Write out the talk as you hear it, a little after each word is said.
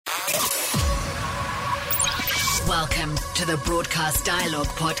Welcome to the Broadcast Dialogue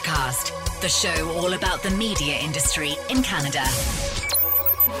Podcast, the show all about the media industry in Canada.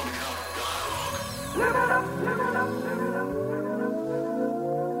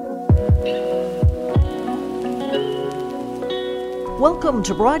 Welcome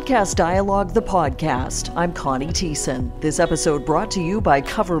to Broadcast Dialogue, the podcast. I'm Connie Thiessen. This episode brought to you by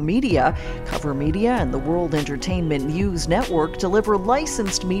Cover Media. Cover Media and the World Entertainment News Network deliver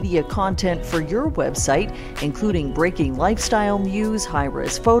licensed media content for your website, including breaking lifestyle news,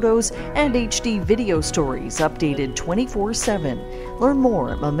 high-res photos, and HD video stories updated 24/7. Learn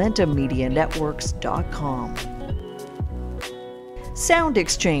more at MomentumMediaNetworks.com. Sound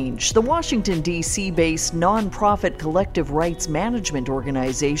Exchange, the Washington, D.C.-based nonprofit collective rights management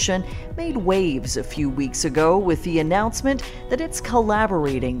organization, made waves a few weeks ago with the announcement that it's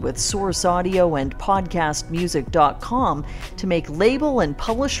collaborating with Source Audio and PodcastMusic.com to make label and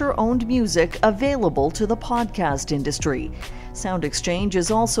publisher-owned music available to the podcast industry. Sound Exchange is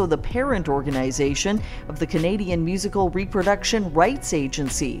also the parent organization of the Canadian Musical Reproduction Rights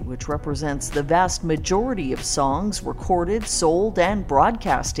Agency, which represents the vast majority of songs recorded, sold, and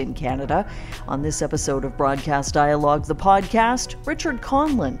broadcast in Canada. On this episode of Broadcast Dialogue, the podcast, Richard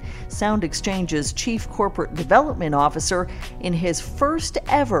Conlon, Sound Exchange's Chief Corporate Development Officer, in his first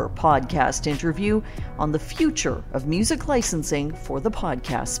ever podcast interview on the future of music licensing for the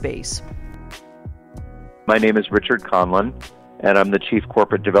podcast space. My name is Richard Conlon, and I'm the Chief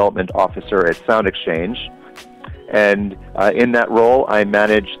Corporate Development Officer at Sound Exchange. And in that role, I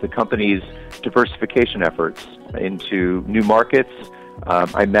manage the company's diversification efforts into new markets.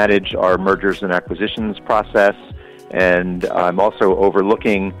 I manage our mergers and acquisitions process, and I'm also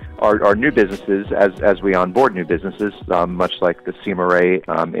overlooking our new businesses as we onboard new businesses, much like the CMRA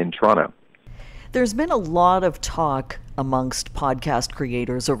in Toronto. There's been a lot of talk amongst podcast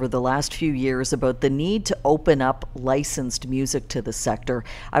creators over the last few years about the need to open up licensed music to the sector.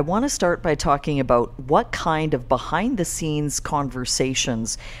 I want to start by talking about what kind of behind-the-scenes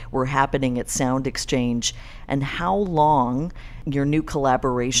conversations were happening at Sound Exchange and how long your new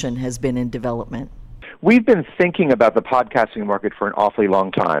collaboration has been in development. We've been thinking about the podcasting market for an awfully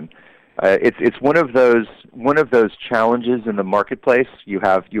long time. It's one of those challenges in the marketplace. You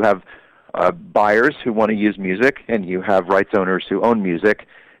have buyers who want to use music, and you have rights owners who own music,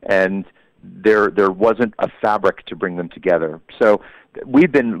 and there wasn't a fabric to bring them together. So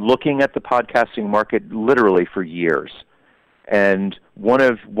we've been looking at the podcasting market literally for years, and one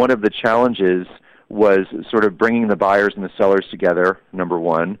of the challenges was sort of bringing the buyers and the sellers together, number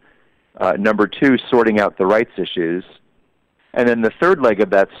one. Number two, sorting out the rights issues. And then the third leg of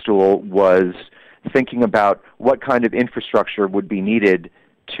that stool was thinking about what kind of infrastructure would be needed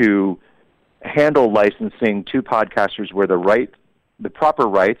to handle licensing to podcasters where the proper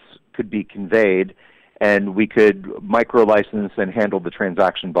rights could be conveyed, and we could micro-license and handle the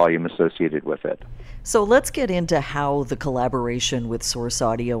transaction volume associated with it. So let's get into how the collaboration with Source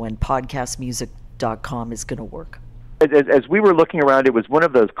Audio and PodcastMusic.com is going to work. As we were looking around, it was one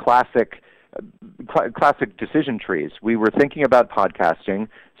of those classic decision trees. We were thinking about podcasting.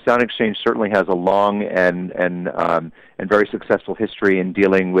 Sound Exchange certainly has a long and very successful history in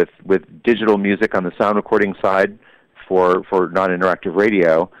dealing with digital music on the sound recording side for non-interactive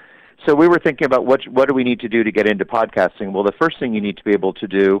radio. So we were thinking about what do we need to do to get into podcasting. Well, the first thing you need to be able to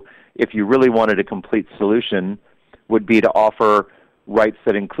do, if you really wanted a complete solution, would be to offer rights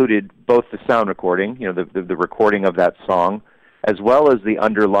that included both the sound recording, the recording of that song, as well as the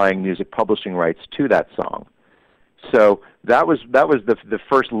underlying music publishing rights to that song. So that was the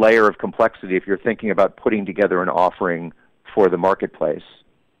first layer of complexity if you're thinking about putting together an offering for the marketplace.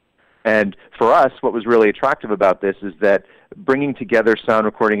 And for us, what was really attractive about this is that bringing together sound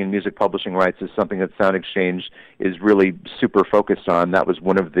recording and music publishing rights is something that Sound Exchange is really super focused on. That was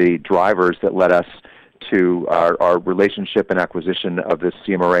one of the drivers that led us to our relationship and acquisition of this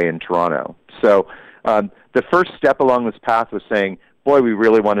CMRA in Toronto. So the first step along this path was saying, boy, we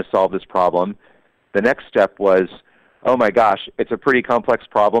really want to solve this problem. The next step was, oh my gosh, it's a pretty complex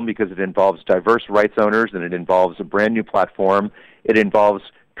problem because it involves diverse rights owners, and it involves a brand new platform. It involves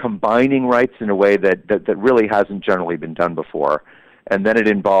combining rights in a way that really hasn't generally been done before. And then it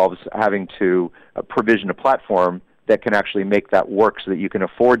involves having to provision a platform that can actually make that work so that you can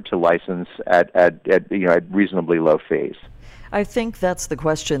afford to license at reasonably low fees. I think that's the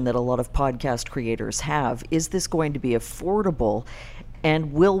question that a lot of podcast creators have. Is this going to be affordable?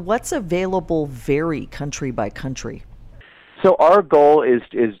 And will what's available vary country by country? So our goal is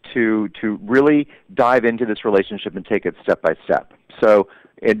to really dive into this relationship and take it step by step. So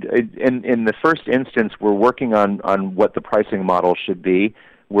in the first instance, we're working on what the pricing model should be.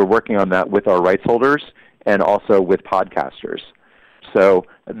 We're working on that with our rights holders, and also with podcasters. So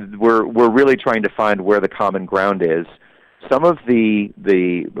we're really trying to find where the common ground is. Some of the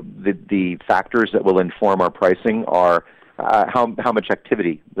factors that will inform our pricing are how much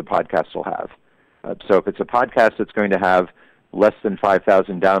activity the podcast will have. So if it's a podcast that's going to have less than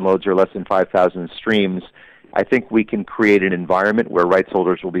 5,000 downloads or less than 5,000 streams, I think we can create an environment where rights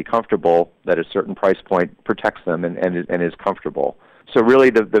holders will be comfortable that a certain price point protects them and is comfortable. So really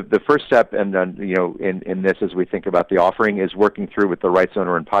the first step in this as we think about the offering is working through with the rights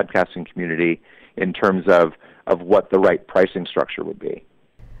owner and podcasting community in terms of what the right pricing structure would be.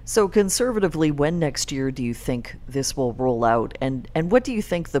 So conservatively, when next year do you think this will roll out? And what do you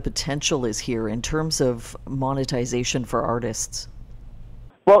think the potential is here in terms of monetization for artists?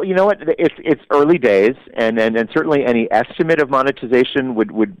 Well, you know what? It's early days, and certainly any estimate of monetization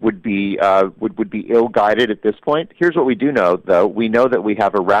would be ill-guided at this point. Here's what we do know, though. We know that we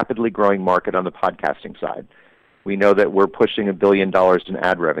have a rapidly growing market on the podcasting side. We know that we're pushing $1 billion in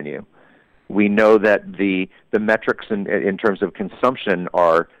ad revenue. We know that the metrics in terms of consumption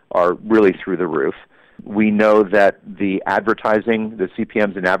are really through the roof. We know that the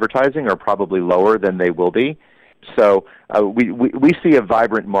CPMs in advertising are probably lower than they will be. So we see a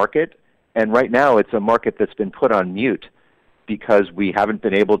vibrant market, and right now it's a market that's been put on mute because we haven't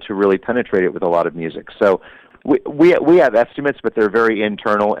been able to really penetrate it with a lot of music. So we have estimates, but they're very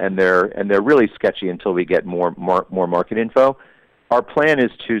internal and they're really sketchy until we get more market info. Our plan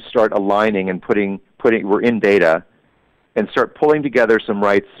is to start aligning and we're in data and start pulling together some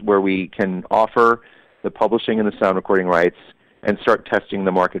rights where we can offer the publishing and the sound recording rights and start testing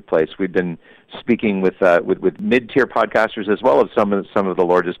the marketplace. We've been speaking with mid-tier podcasters as well as some of the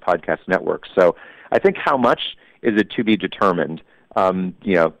largest podcast networks. So I think how much is it to be determined. And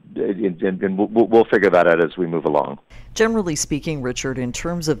we'll figure that out as we move along. Generally speaking, Richard, in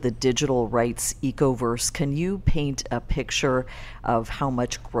terms of the digital rights ecoverse, can you paint a picture of how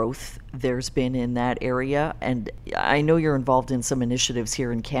much growth there's been in that area? And I know you're involved in some initiatives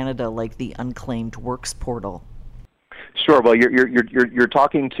here in Canada, like the Unclaimed Works portal. Sure. Well, you're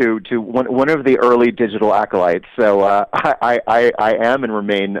talking to one of the early digital acolytes. So I am and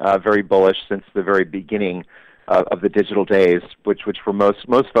remain very bullish since the very beginning of the digital days, which for most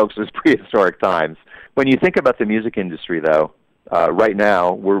folks is prehistoric times. When you think about the music industry, though, right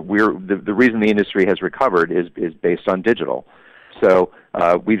now the reason the industry has recovered is based on digital. So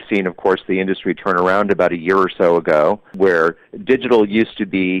we've seen, of course, the industry turn around about a year or so ago, where digital used to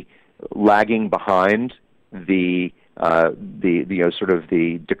be lagging behind the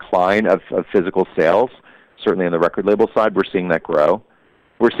decline of physical sales. Certainly on the record label side, we're seeing that grow.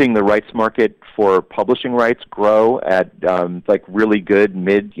 We're seeing the rights market for publishing rights grow at really good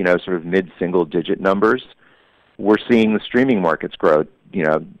mid-single digit numbers. We're seeing the streaming markets grow,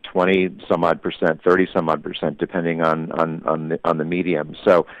 20 some odd percent, 30 some odd percent, depending on the medium.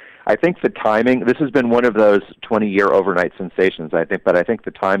 So I think the timing. This has been one of those 20-year overnight sensations. I think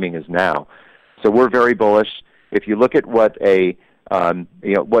the timing is now. So we're very bullish. If you look at what a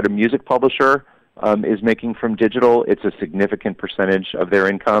music publisher is making from digital, it's a significant percentage of their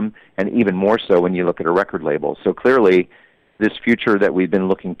income, and even more so when you look at a record label. So clearly, this future that we've been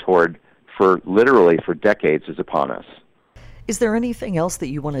looking toward for decades is upon us. Is there anything else that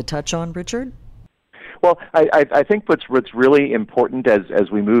you want to touch on, Richard? Well, I think what's really important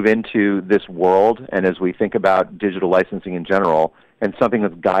as we move into this world and as we think about digital licensing in general, and something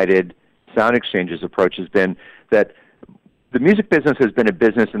that's guided SoundExchange's approach has been that the music business has been a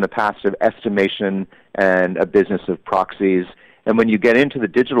business in the past of estimation and a business of proxies. And when you get into the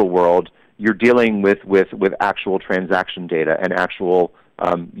digital world, you're dealing with actual transaction data and actual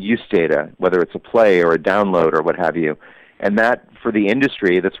use data, whether it's a play or a download or what have you. And that, for the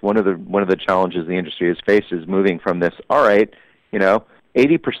industry, that's one of the challenges the industry has faced, is moving from this, 80%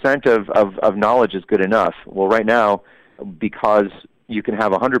 of knowledge is good enough. Well, right now, because you can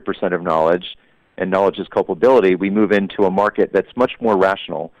have 100% of knowledge, and knowledge is culpability, we move into a market that's much more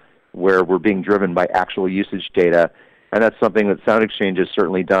rational, where we're being driven by actual usage data, and that's something that SoundExchange has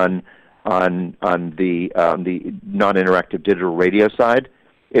certainly done on the non-interactive digital radio side.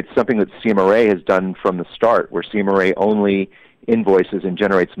 It's something that CMRA has done from the start, where CMRA only invoices and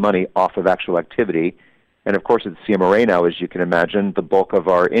generates money off of actual activity. And of course, at CMRA now, as you can imagine, the bulk of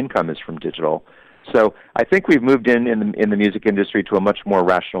our income is from digital. So I think we've moved in the music industry to a much more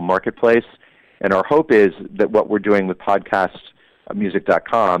rational marketplace. And our hope is that what we're doing with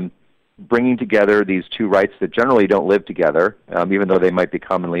podcastmusic.com, bringing together these two rights that generally don't live together, even though they might be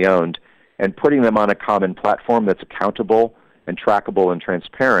commonly owned, and putting them on a common platform that's accountable and trackable and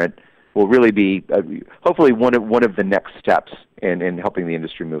transparent, will really be hopefully one of the next steps in helping the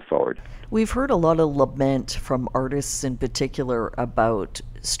industry move forward. We've heard a lot of lament from artists in particular about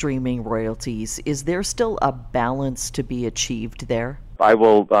streaming royalties. Is there still a balance to be achieved there? I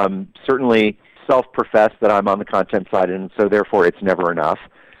will certainly self-profess that I'm on the content side, and so therefore it's never enough.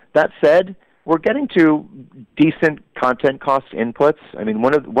 That said, we're getting to decent content cost inputs. I mean,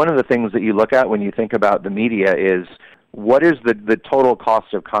 one of the things that you look at when you think about the media is what is the total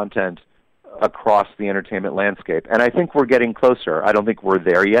cost of content across the entertainment landscape, and I think we're getting closer. I don't think we're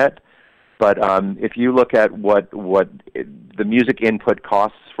there yet, but if you look at what the music input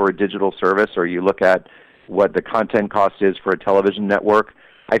costs for a digital service, or you look at what the content cost is for a television network,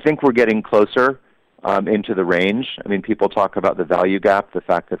 I think we're getting closer into the range. I mean, people talk about the value gap, the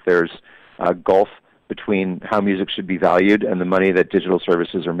fact that there's a gulf between how music should be valued and the money that digital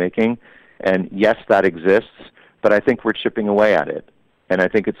services are making. And yes, that exists, but I think we're chipping away at it. And I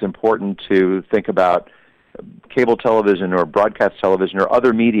think it's important to think about cable television or broadcast television or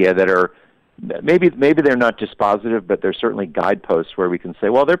other media that are maybe they're not dispositive, but they're certainly guideposts where we can say,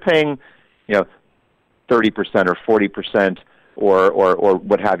 well, they're paying 30% or 40% or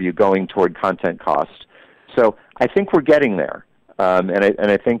what have you going toward content cost. So I think we're getting there, and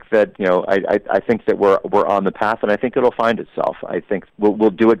I think that I think that we're on the path, and I think it'll find itself. I think we'll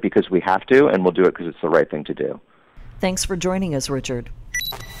do it because we have to, and we'll do it because it's the right thing to do. Thanks for joining us, Richard.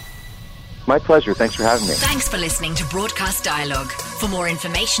 My pleasure. Thanks for having me. Thanks for listening to Broadcast Dialogue. For more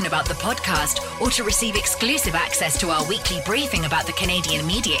information about the podcast or to receive exclusive access to our weekly briefing about the Canadian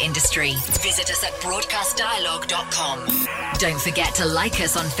media industry, visit us at broadcastdialogue.com. Don't forget to like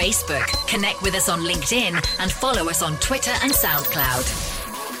us on Facebook, connect with us on LinkedIn, and follow us on Twitter and SoundCloud.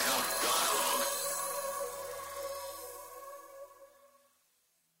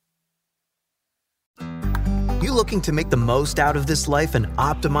 Looking to make the most out of this life and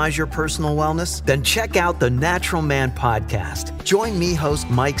optimize your personal wellness? Then check out the Natural Man Podcast. Join me, host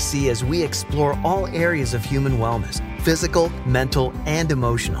Mike C., as we explore all areas of human wellness, physical, mental, and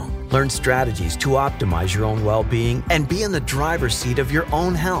emotional. Learn strategies to optimize your own well-being and be in the driver's seat of your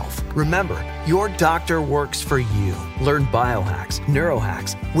own health. Remember, your doctor works for you. Learn biohacks,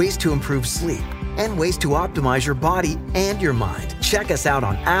 neurohacks, ways to improve sleep, and ways to optimize your body and your mind. Check us out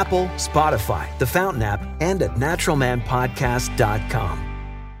on Apple, Spotify, the Fountain app, and at naturalmanpodcast.com.